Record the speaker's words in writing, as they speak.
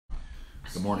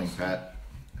Good morning, Pat.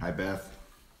 Hi, Beth.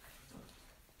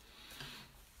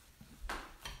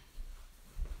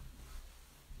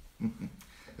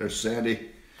 There's Sandy.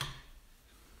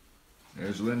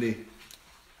 There's Lindy.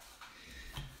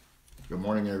 Good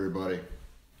morning, everybody.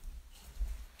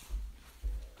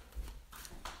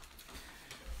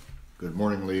 Good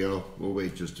morning, Leo. We'll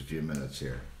wait just a few minutes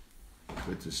here.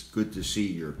 Good to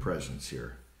see your presence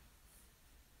here.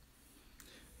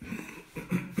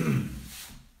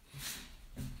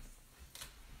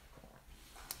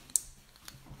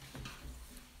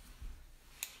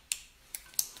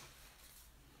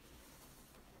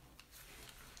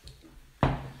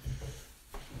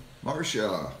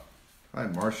 Marcia. Hi,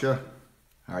 Marcia.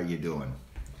 How are you doing?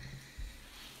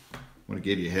 I want to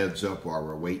give you a heads up while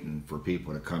we're waiting for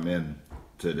people to come in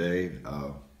today.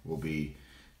 We'll be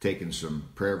taking some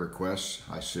prayer requests.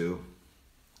 Hi, Sue.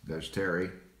 There's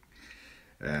Terry.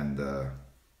 And a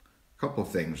couple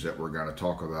things that we're going to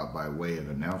talk about by way of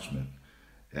announcement.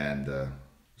 And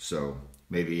so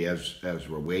maybe as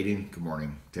we're waiting, good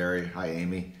morning, Terry. Hi,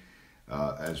 Amy.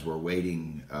 As we're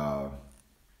waiting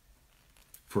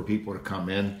for people to come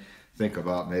in, think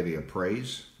about maybe a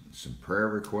praise, some prayer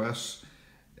requests,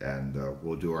 and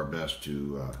we'll do our best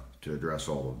to address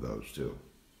all of those too.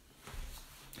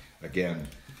 Again,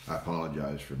 I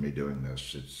apologize for me doing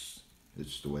this.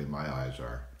 It's the way my eyes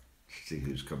are. See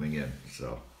who's coming in.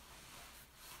 So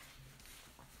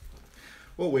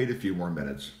we'll wait a few more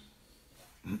minutes.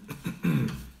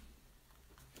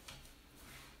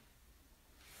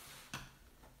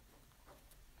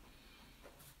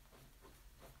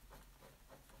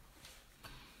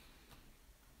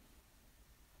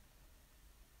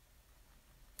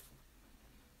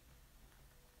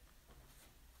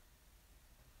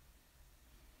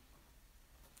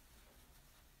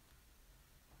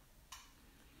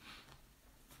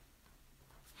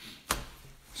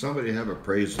 Somebody have a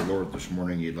praise the Lord this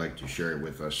morning you'd like to share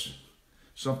with us.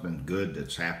 Something good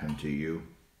that's happened to you.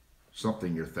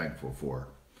 Something you're thankful for.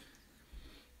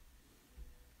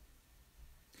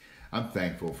 I'm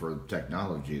thankful for the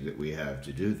technology that we have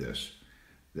to do this.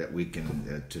 That we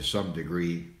can, to some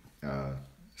degree,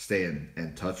 stay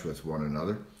in touch with one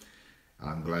another.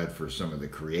 I'm glad for some of the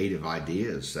creative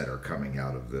ideas that are coming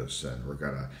out of this. And we're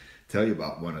going to tell you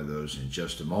about one of those in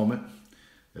just a moment.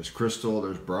 There's Crystal,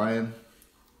 there's Brian.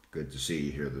 Good to see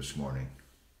you here this morning.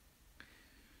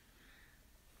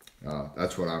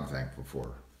 That's what I'm thankful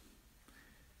for.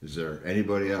 Is there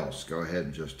anybody else? Go ahead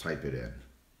and just type it in.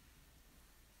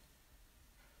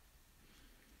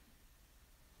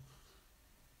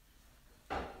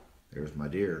 There's my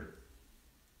dear.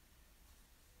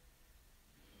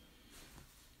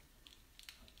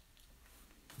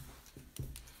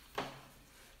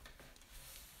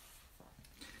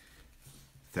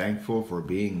 Thankful for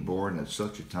being born at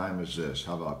such a time as this.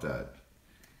 How about that?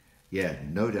 Yeah,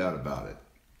 no doubt about it.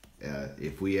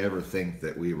 If we ever think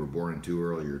that we were born too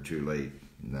early or too late,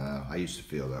 no, I used to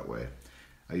feel that way.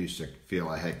 I used to feel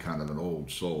I had kind of an old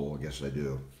soul. I guess I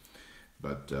do.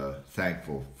 But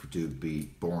thankful to be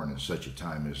born at such a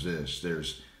time as this.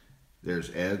 There's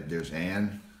Ed, there's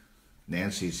Ann.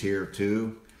 Nancy's here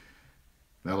too.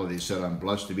 Melody said, I'm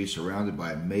blessed to be surrounded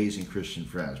by amazing Christian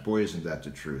friends. Boy, isn't that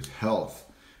the truth. Health.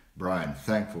 Brian,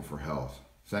 thankful for health.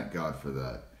 Thank God for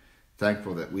that.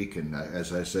 Thankful that we can,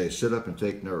 as I say, sit up and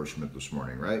take nourishment this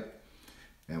morning, right?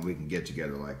 And we can get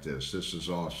together like this. This is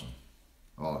awesome.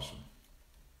 Awesome.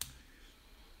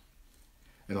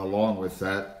 And along with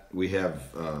that, we have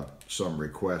some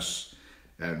requests.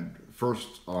 And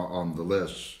first on the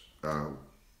list,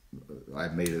 I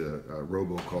made a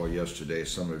robocall yesterday.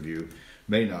 Some of you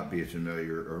may not be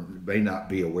familiar or may not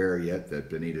be aware yet that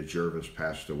Benita Jervis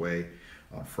passed away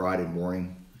on Friday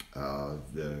morning.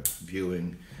 The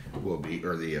viewing will be,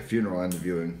 or the funeral and the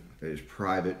viewing is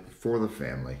private for the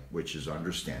family, which is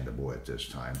understandable at this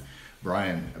time.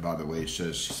 Brian, by the way,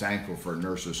 says thankful for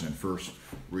nurses and first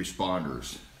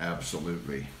responders.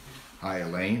 Absolutely. Hi,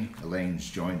 Elaine. Elaine's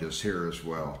joined us here as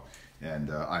well.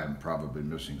 And I am probably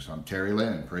missing some. Terry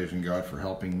Lynn, praising God for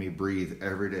helping me breathe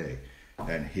every day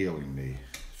and healing me.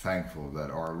 Thankful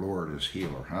that our Lord is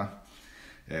healer, huh?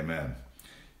 Amen.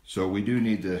 So we do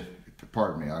need to,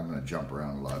 pardon me, I'm going to jump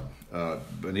around a lot.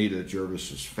 Benita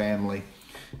Jervis's family,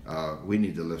 we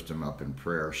need to lift them up in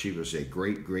prayer. She was a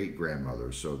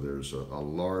great-great-grandmother, so there's a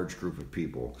large group of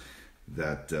people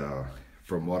that,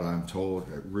 from what I'm told,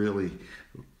 really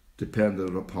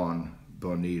depended upon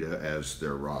Bonita as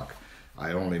their rock.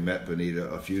 I only met Bonita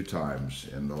a few times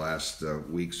in the last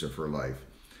weeks of her life.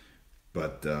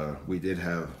 But we did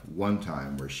have one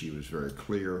time where she was very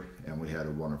clear and we had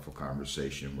a wonderful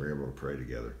conversation. We were able to pray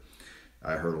together.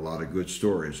 I heard a lot of good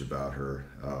stories about her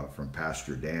from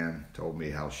Pastor Dan. Told me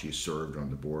how she served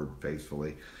on the board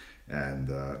faithfully and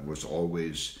was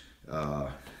always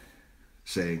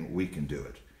saying, we can do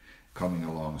it, coming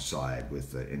alongside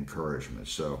with encouragement.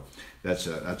 So that's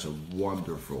a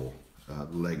wonderful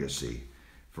legacy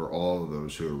for all of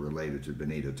those who are related to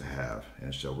Benita to have.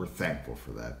 And so we're thankful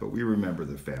for that. But we remember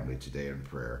the family today in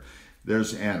prayer.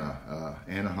 There's Anna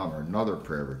Hummer, another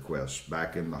prayer request,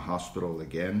 back in the hospital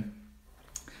again.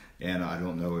 Anna, I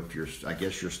don't know if I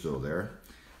guess you're still there,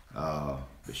 but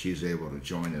she's able to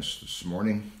join us this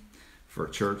morning for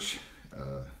church.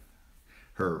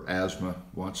 Her asthma,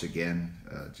 once again,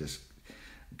 just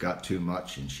got too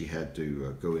much, and she had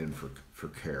to go in for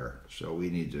care. So we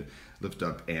need to lift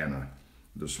up Anna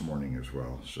this morning as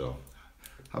well. So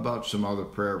how about some other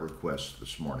prayer requests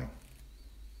this morning?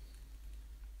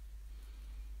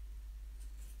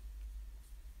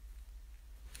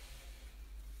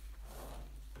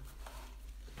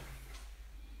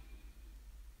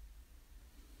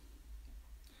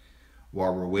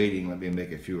 While we're waiting, let me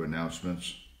make a few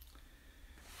announcements.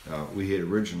 We had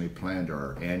originally planned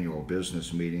our annual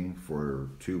business meeting for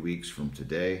 2 weeks from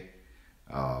today.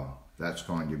 That's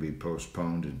going to be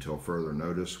postponed until further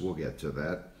notice. We'll get to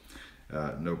that.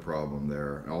 No problem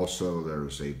there. Also,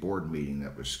 there's a board meeting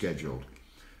that was scheduled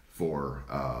for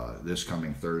this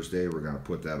coming Thursday. We're going to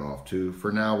put that off too.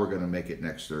 For now, we're going to make it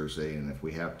next Thursday, and if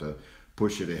we have to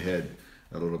push it ahead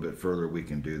a little bit further, we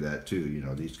can do that too. You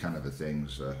know, these kind of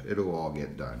things, it'll all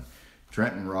get done.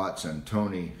 Trenton Rotz and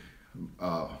Tony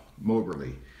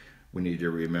Moberly, we need to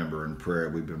remember in prayer.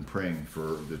 We've been praying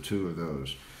for the two of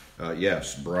those.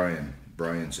 Yes,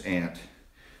 Brian's aunt,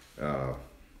 that's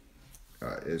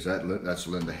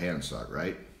Linda Hansot,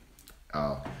 right?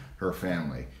 Her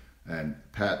family, and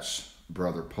Pat's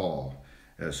brother Paul,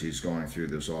 as he's going through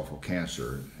this awful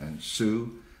cancer. And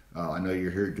Sue, I know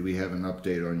you're here. Do we have an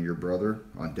update on your brother,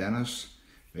 on Dennis?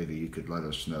 Maybe you could let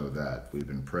us know that. We've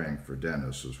been praying for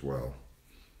Dennis as well.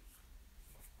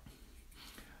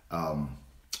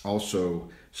 Also,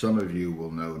 some of you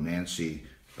will know Nancy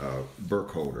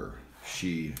Burkholder.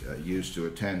 She used to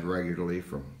attend regularly,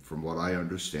 from what I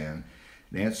understand.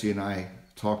 Nancy and I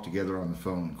talk together on the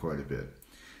phone quite a bit.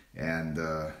 And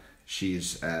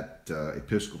she's at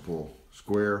Episcopal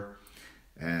Square,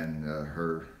 and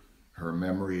her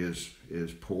memory is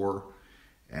poor,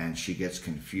 and she gets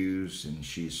confused, and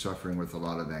she's suffering with a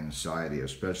lot of anxiety,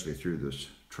 especially through this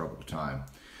troubled time.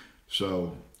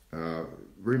 So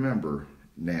remember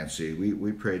Nancy.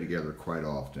 We pray together quite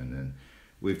often, and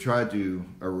we've tried to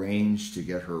arrange to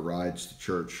get her rides to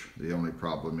church. The only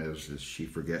problem is she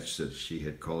forgets that she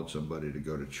had called somebody to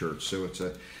go to church. So it's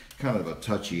a kind of a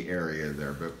touchy area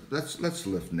there, but let's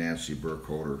lift Nancy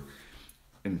Burkholder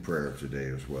in prayer today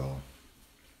as well.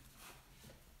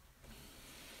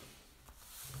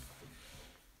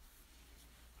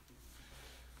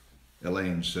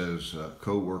 Elaine says,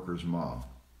 co-worker's mom,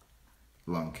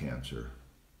 lung cancer.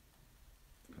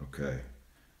 Okay.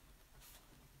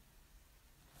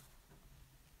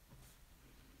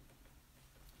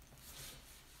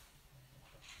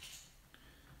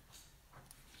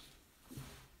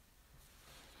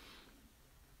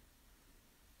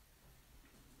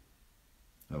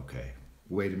 Okay.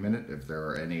 Wait a minute if there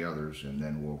are any others, and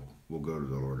then we'll go to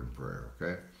the Lord in prayer,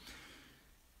 okay?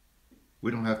 We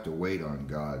don't have to wait on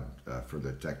God for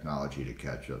the technology to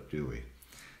catch up, do we?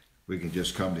 We can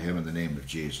just come to him in the name of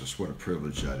Jesus. What a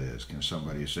privilege that is. Can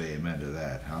somebody say amen to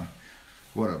that, huh?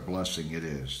 What a blessing it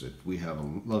is that we have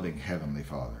a loving Heavenly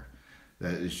Father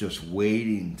that is just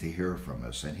waiting to hear from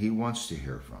us, and he wants to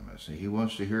hear from us, and he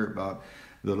wants to hear about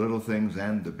the little things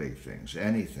and the big things,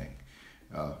 anything.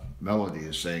 Melody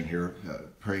is saying here,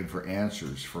 praying for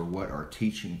answers for what our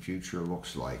teaching future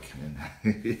looks like.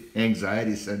 And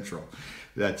Anxiety Central,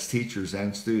 that's teachers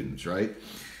and students, right?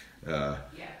 Yes.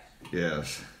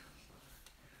 Yes.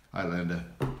 Hi, Linda.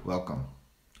 Welcome.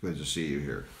 Good to see you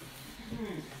here.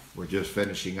 We're just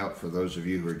finishing up, for those of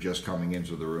you who are just coming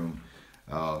into the room,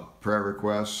 prayer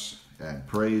requests and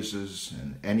praises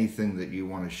and anything that you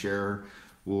want to share.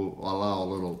 We'll allow a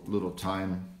little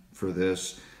time for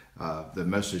this. The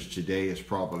message today is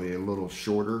probably a little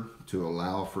shorter to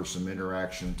allow for some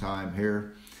interaction time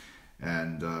here.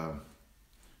 And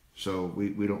so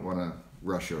we don't want to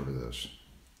rush over this.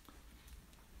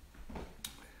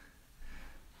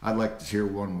 I'd like to hear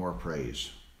one more praise.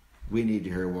 We need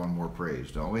to hear one more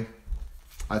praise, don't we?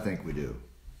 I think we do.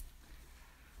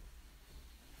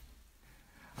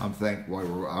 I'm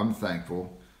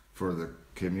thankful for the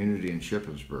community in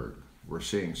Shippensburg. We're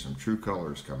seeing some true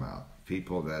colors come out.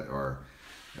 People that are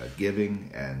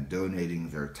giving and donating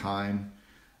their time,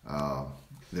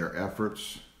 their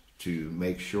efforts to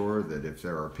make sure that if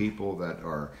there are people that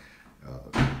are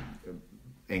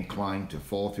inclined to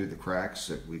fall through the cracks,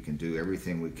 that we can do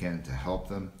everything we can to help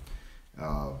them.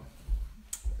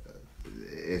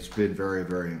 It's been very,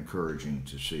 very encouraging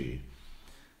to see.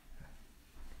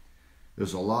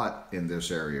 There's a lot in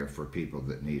this area for people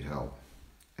that need help,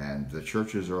 and the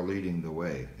churches are leading the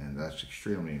way, and that's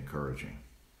extremely encouraging.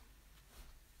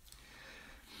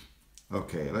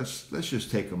 Okay, let's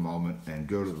just take a moment and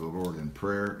go to the Lord in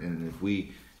prayer, and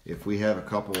if we have a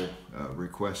couple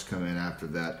requests come in after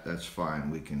that, that's fine.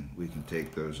 We can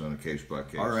take those on a case by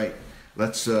case. All right,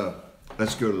 let's go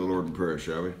to the Lord in prayer,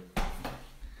 shall we?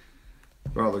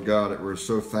 Father God, we're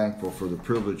so thankful for the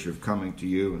privilege of coming to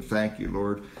you, and thank you,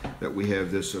 Lord, that we have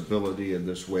this ability and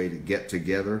this way to get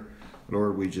together.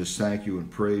 Lord, we just thank you and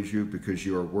praise you because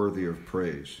you are worthy of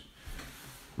praise.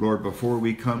 Lord, before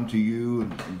we come to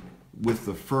you with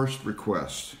the first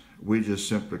request, we just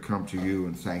simply come to you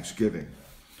in thanksgiving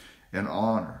and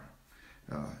honor,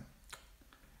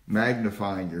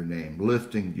 magnifying your name,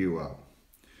 lifting you up,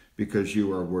 because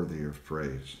you are worthy of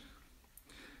praise.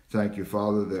 Thank you,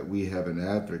 Father, that we have an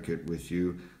advocate with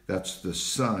you. That's the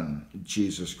Son,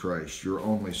 Jesus Christ, your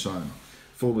only Son,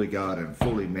 fully God and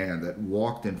fully man, that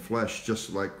walked in flesh just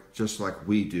like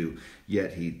we do,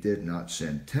 yet he did not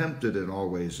sin. Tempted in all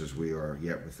ways as we are,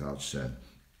 yet without sin.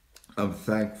 I'm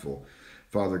thankful,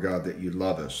 Father God, that you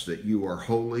love us, that you are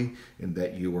holy and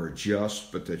that you are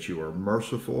just, but that you are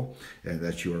merciful and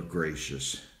that you are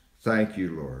gracious. Thank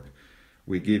you, Lord.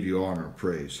 We give you honor and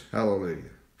praise.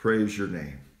 Hallelujah. Praise your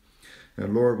name.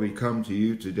 And Lord, we come to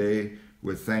you today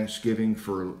with thanksgiving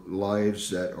for lives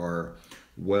that are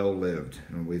well lived.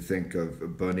 And we think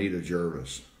of Bonita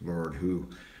Jervis, Lord, who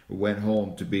went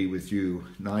home to be with you.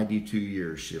 92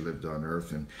 years she lived on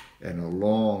earth, and a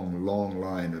long, long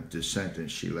line of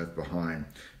descendants she left behind.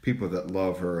 People that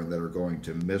love her and that are going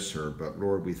to miss her. But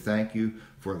Lord, we thank you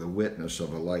for the witness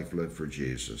of a life lived for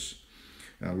Jesus.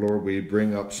 Now, Lord, we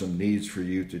bring up some needs for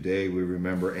you today. We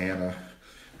remember Anna,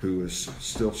 who is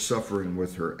still suffering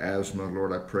with her asthma.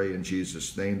 Lord, I pray in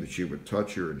Jesus' name that you would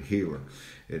touch her and heal her.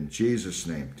 In Jesus'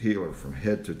 name, heal her from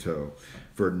head to toe.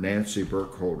 For Nancy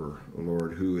Burkholder,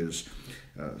 Lord, who is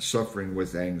suffering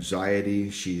with anxiety.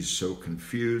 She's so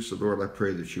confused. Lord, I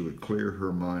pray that you would clear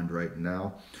her mind right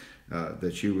now,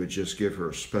 that you would just give her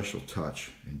a special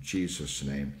touch in Jesus'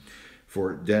 name.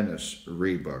 For Dennis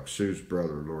Rebuck, Sue's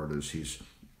brother, Lord, as he's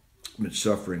been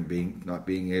suffering, not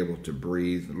being able to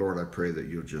breathe. Lord, I pray that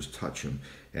you'll just touch him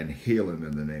and heal him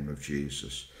in the name of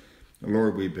Jesus.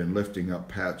 Lord, we've been lifting up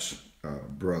Pat's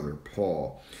brother,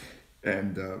 Paul,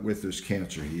 and with this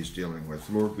cancer he's dealing with.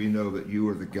 Lord, we know that you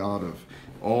are the God of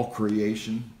all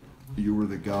creation. You are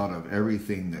the God of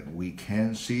everything that we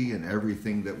can see and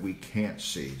everything that we can't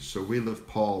see. So we lift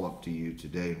Paul up to you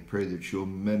today and pray that you'll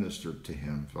minister to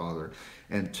him, Father,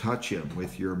 and touch him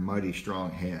with your mighty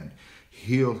strong hand.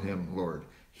 Heal him, Lord.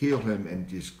 Heal him and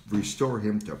just restore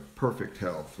him to perfect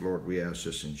health. Lord, we ask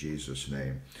this in Jesus'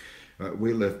 name.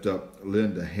 We lift up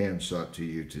Linda Hansot to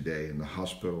you today in the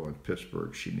hospital in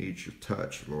Pittsburgh. She needs your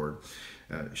touch, Lord.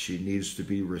 She needs to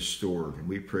be restored. And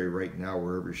we pray right now,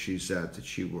 wherever she's at, that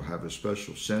she will have a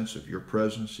special sense of your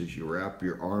presence as you wrap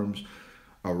your arms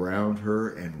around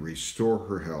her and restore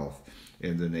her health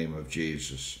in the name of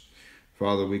Jesus.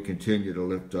 Father, we continue to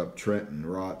lift up Trenton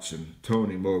Rotz and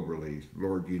Tony Moberly.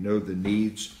 Lord, you know the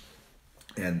needs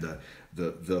and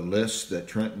the list that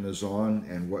Trenton is on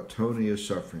and what Tony is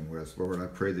suffering with. Lord, I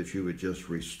pray that you would just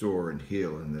restore and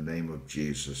heal in the name of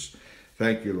Jesus.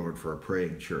 Thank you, Lord, for a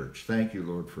praying church. Thank you,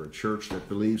 Lord, for a church that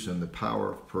believes in the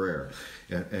power of prayer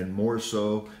and more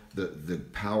so the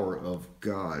power of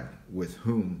God with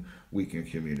whom we can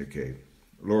communicate.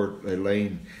 Lord,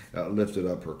 Elaine lifted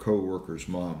up her co-worker's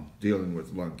mom dealing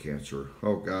with lung cancer.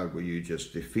 Oh, God, will you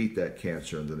just defeat that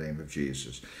cancer in the name of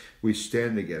Jesus? We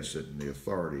stand against it in the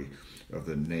authority of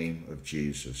the name of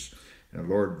Jesus. And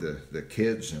Lord, the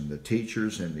kids and the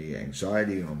teachers and the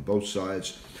anxiety on both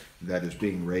sides that is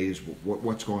being raised,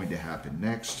 what's going to happen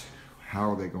next?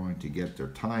 How are they going to get their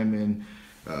time in?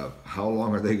 How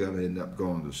long are they going to end up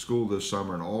going to school this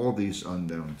summer? And all these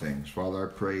unknown things. Father,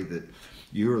 I pray that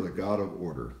you are the God of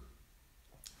order.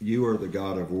 You are the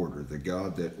God of order, the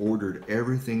God that ordered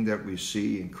everything that we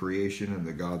see in creation and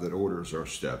the God that orders our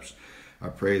steps. I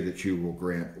pray that you will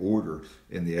grant order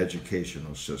in the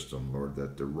educational system, Lord,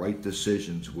 that the right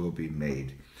decisions will be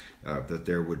made, that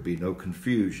there would be no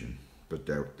confusion, but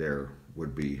that there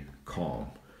would be calm.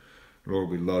 Lord,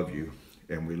 we love you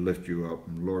and we lift you up.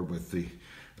 And Lord, with the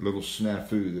little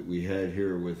snafu that we had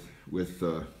here with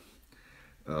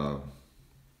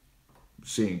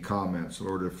seeing comments,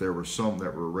 Lord, if there were some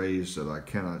that were raised that I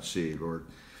cannot see, Lord,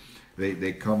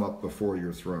 they come up before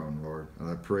your throne, Lord. And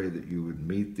I pray that you would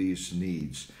meet these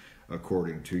needs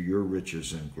according to your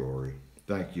riches and glory.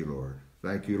 Thank you, Lord.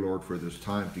 Thank you, Lord, for this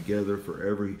time together, for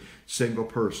every single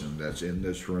person that's in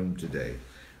this room today.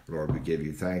 Lord, we give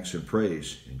you thanks and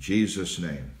praise in Jesus'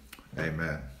 name.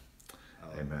 Amen.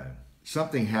 Amen.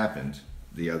 Something happened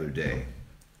the other day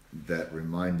that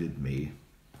reminded me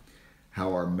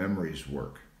how our memories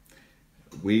work.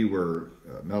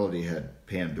 Melody had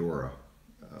Pandora,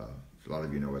 a lot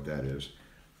of you know what that is,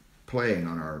 playing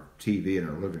on our TV in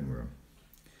our living room.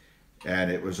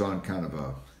 And it was on kind of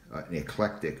an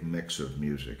eclectic mix of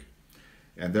music.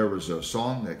 And there was a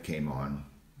song that came on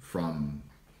from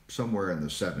somewhere in the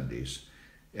 70s,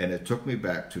 and it took me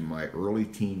back to my early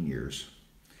teen years.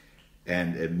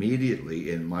 And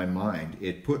immediately in my mind,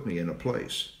 it put me in a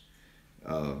place.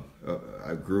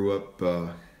 I grew up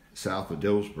south of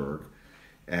Dillsburg,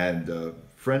 and a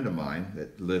friend of mine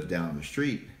that lived down the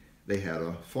street, they had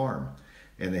a farm,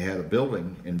 and they had a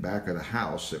building in back of the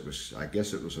house. It was, I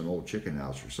guess it was an old chicken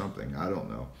house or something, I don't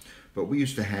know. But we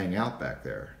used to hang out back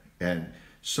there, and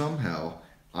somehow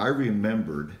I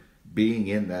remembered being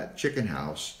in that chicken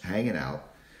house, hanging out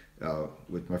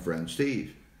with my friend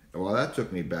Steve. Well, that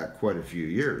took me back quite a few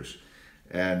years,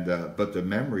 and but the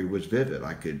memory was vivid.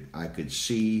 I could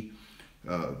see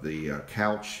the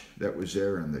couch that was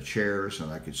there and the chairs,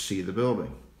 and I could see the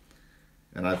building.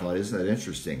 And I thought, isn't that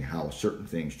interesting how certain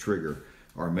things trigger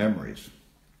our memories?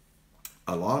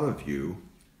 A lot of you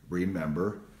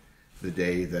remember the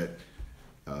day that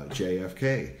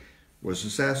JFK was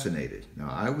assassinated. Now,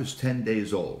 I was 10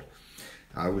 days old.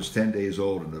 I was 10 days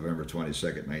old on November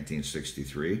 22nd,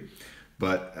 1963.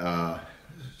 But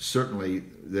certainly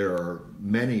there are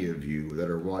many of you that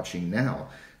are watching now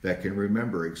that can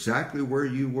remember exactly where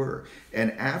you were.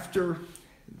 And after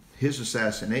his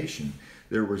assassination,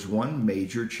 there was one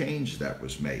major change that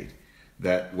was made.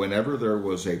 That whenever there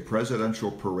was a presidential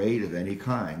parade of any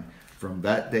kind, from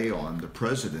that day on, the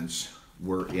presidents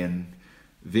were in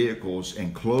vehicles,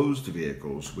 enclosed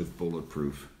vehicles with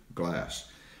bulletproof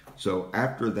glass. So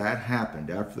after that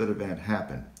happened, after that event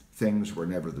happened, things were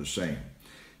never the same.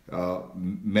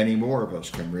 Many more of us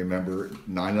can remember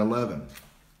 9/11,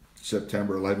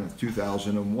 September 11th,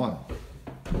 2001,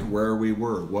 where we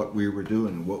were, what we were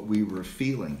doing, what we were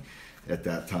feeling at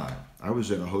that time. I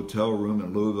was in a hotel room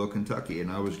in Louisville, Kentucky,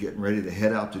 and I was getting ready to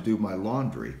head out to do my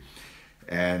laundry.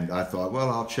 And I thought, well,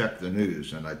 I'll check the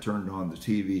news. And I turned on the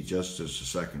TV just as the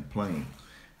second plane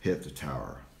hit the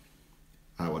tower.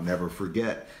 I will never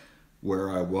forget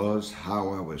where I was, how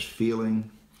I was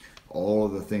feeling, all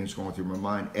of the things going through my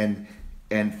mind.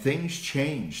 And things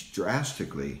changed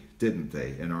drastically, didn't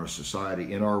they, in our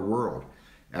society, in our world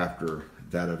after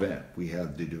that event. We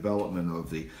had the development of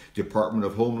the Department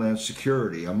of Homeland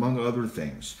Security, among other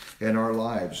things, and our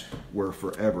lives were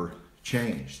forever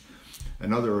changed.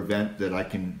 Another event that I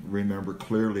can remember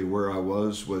clearly where I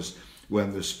was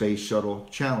when the Space Shuttle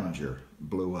Challenger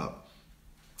blew up.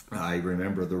 I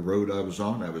remember the road I was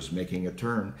on. I was making a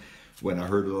turn when I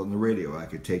heard it on the radio. I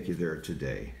could take you there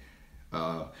today.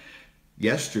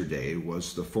 Yesterday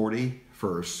was the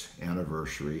 41st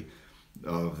anniversary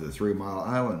of the 3 Mile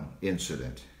Island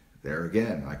incident. There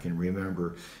again, I can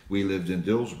remember we lived in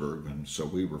Dillsburg, and so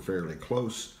we were fairly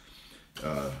close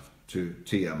to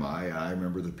TMI. I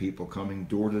remember the people coming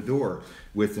door to door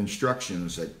with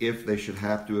instructions that if they should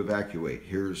have to evacuate,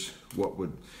 here's what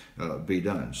would be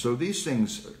done. So these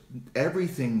things,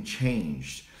 everything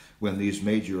changed when these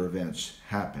major events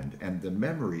happened, and the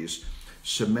memories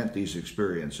cement these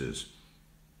experiences.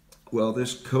 Well,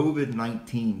 this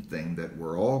COVID-19 thing that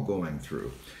we're all going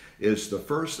through is the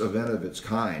first event of its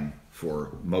kind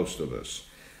for most of us.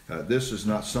 This is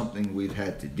not something we've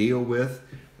had to deal with.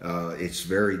 It's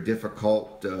very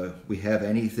difficult. We have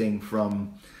anything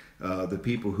from the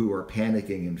people who are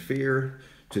panicking in fear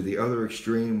to the other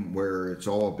extreme where it's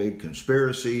all a big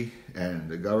conspiracy and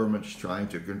the government's trying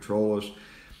to control us.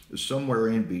 Somewhere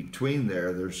in between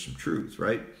there's some truth,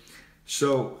 right?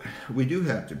 So we do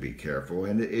have to be careful,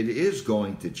 and it is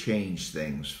going to change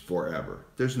things forever.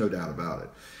 There's no doubt about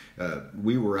it.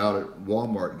 We were out at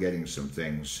Walmart getting some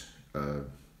things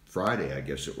Friday, I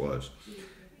guess it was,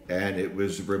 and it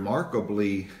was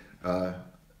remarkably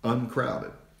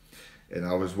uncrowded. And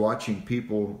I was watching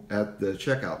people at the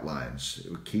checkout lines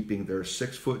keeping their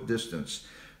 6-foot distance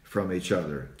from each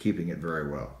other, keeping it very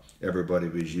well. Everybody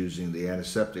was using the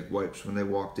antiseptic wipes when they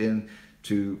walked in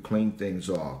to clean things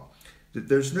off.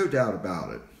 There's no doubt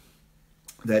about it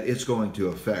that it's going to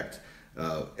affect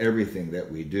everything that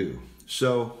we do.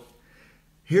 So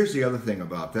Here's the other thing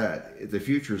about that. The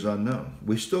future is unknown.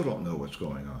 We still don't know what's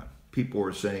going on. People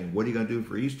are saying, what are you going to do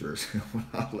for Easter? Well,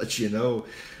 I'll let you know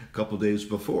a couple days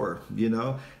before.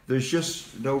 There's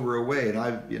just no real way. And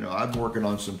I'm working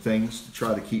on some things to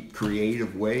try to keep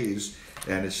creative ways.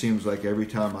 And it seems like every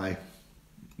time I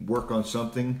work on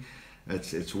something,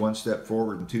 it's one step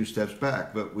forward and two steps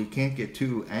back. But we can't get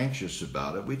too anxious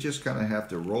about it. We just kind of have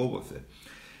to roll with it.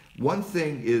 One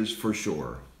thing is for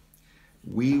sure,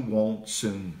 we won't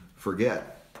soon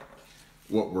forget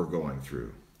what we're going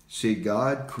through. See,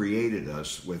 God created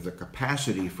us with the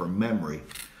capacity for memory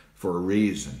for a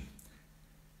reason.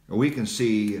 We can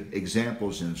see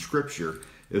examples in Scripture,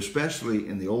 especially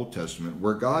in the Old Testament,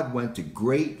 where God went to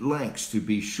great lengths to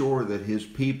be sure that his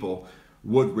people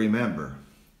would remember.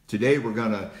 Today we're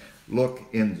going to look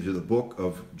into the book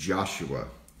of Joshua,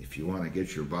 if you want to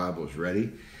get your Bibles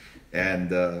ready.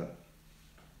 And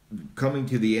coming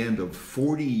to the end of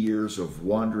 40 years of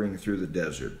wandering through the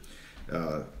desert,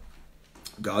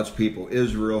 God's people,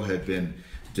 Israel, had been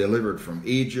delivered from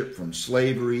Egypt, from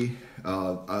slavery.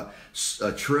 A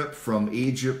trip from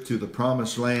Egypt to the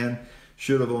Promised Land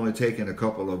should have only taken a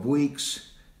couple of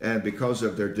weeks. And because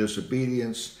of their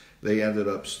disobedience, they ended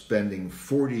up spending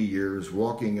 40 years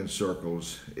walking in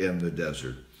circles in the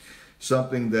desert.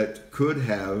 Something that could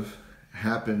have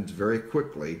happened very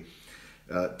quickly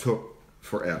took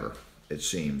forever, it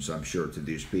seems, I'm sure, to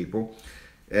these people.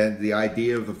 And the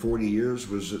idea of the 40 years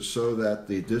was so that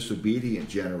the disobedient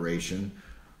generation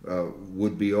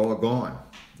would be all gone.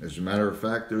 As a matter of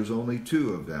fact, there's only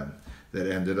 2 of them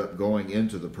that ended up going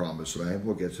into the Promised Land.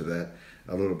 We'll get to that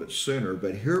a little bit sooner.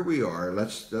 But here we are.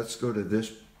 Let's go to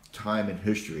this time in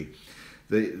history.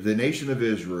 The nation of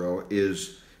Israel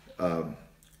is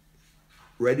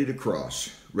ready to cross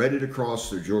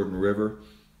the Jordan River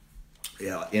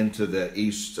into the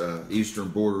eastern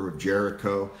border of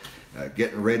Jericho,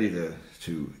 getting ready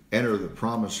to enter the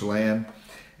Promised Land.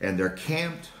 And they're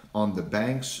camped on the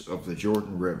banks of the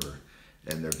Jordan River,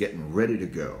 and they're getting ready to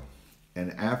go.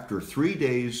 And after 3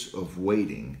 days of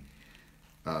waiting,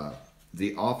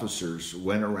 the officers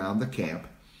went around the camp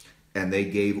and they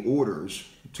gave orders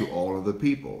to all of the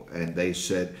people. And they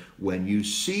said, when you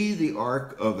see the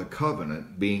Ark of the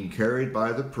Covenant being carried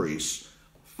by the priests,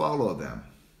 follow them.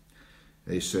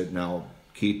 They said, now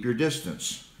keep your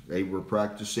distance. They were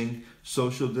practicing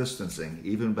social distancing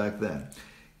even back then.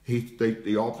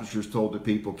 The officers told the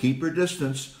people, keep your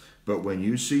distance, but when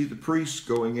you see the priests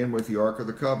going in with the Ark of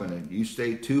the Covenant, you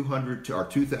stay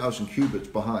 2,000 cubits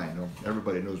behind. Well,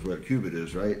 everybody knows what a cubit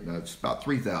is, right? Now, it's about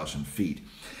 3,000 feet.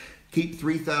 Keep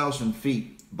 3,000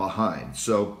 feet behind.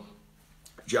 So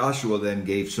Joshua then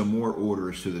gave some more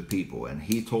orders to the people, and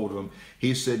he told them,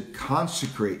 he said,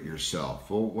 consecrate yourself.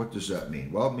 Well, what does that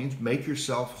mean? Well, it means make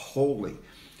yourself holy.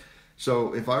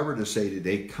 So if I were to say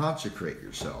today, consecrate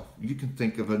yourself, you can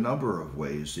think of a number of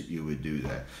ways that you would do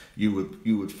that. You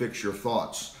would fix your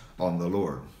thoughts on the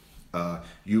Lord.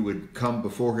 You would come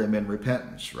before him in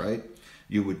repentance, right?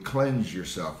 You would cleanse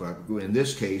yourself. In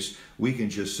this case, we can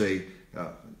just say,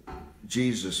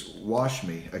 Jesus, wash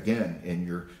me again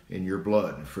in your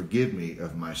blood and forgive me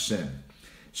of my sin.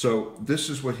 So this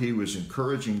is what he was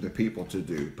encouraging the people to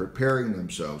do, preparing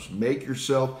themselves. Make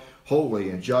yourself holy.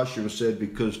 And Joshua said,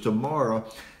 because tomorrow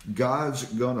God's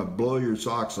going to blow your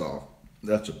socks off.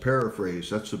 That's a paraphrase.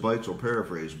 That's the Beitzel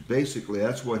paraphrase. Basically,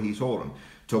 that's what he told them.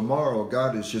 Tomorrow,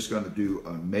 God is just going to do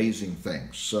amazing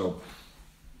things. So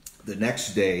the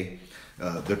next day,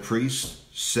 the priests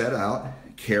set out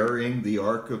carrying the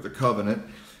Ark of the Covenant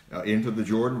into the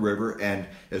Jordan River. And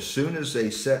as soon as they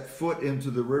set foot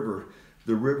into the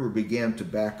river began to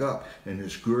back up. And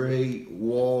this great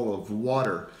wall of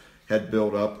water had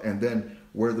built up. And then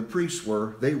where the priests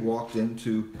were, they walked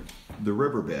into the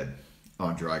riverbed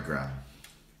on dry ground.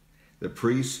 The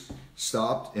priests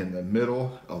stopped in the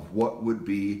middle of what would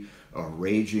be a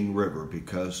raging river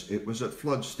because it was at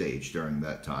flood stage during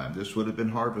that time. This would have been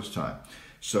harvest time.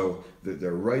 So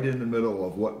they're right in the middle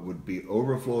of what would be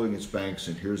overflowing its banks,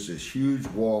 and here's this huge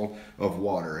wall of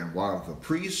water. And while the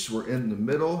priests were in the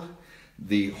middle,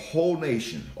 the whole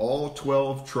nation, all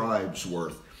 12 tribes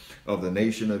worth of the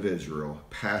nation of Israel,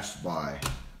 passed by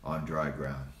on dry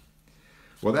ground.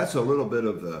 Well, that's a little bit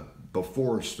of the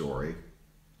before story.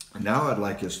 Now I'd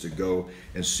like us to go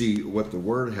and see what the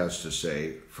Word has to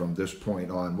say from this point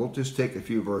on. We'll just take a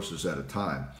few verses at a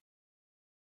time.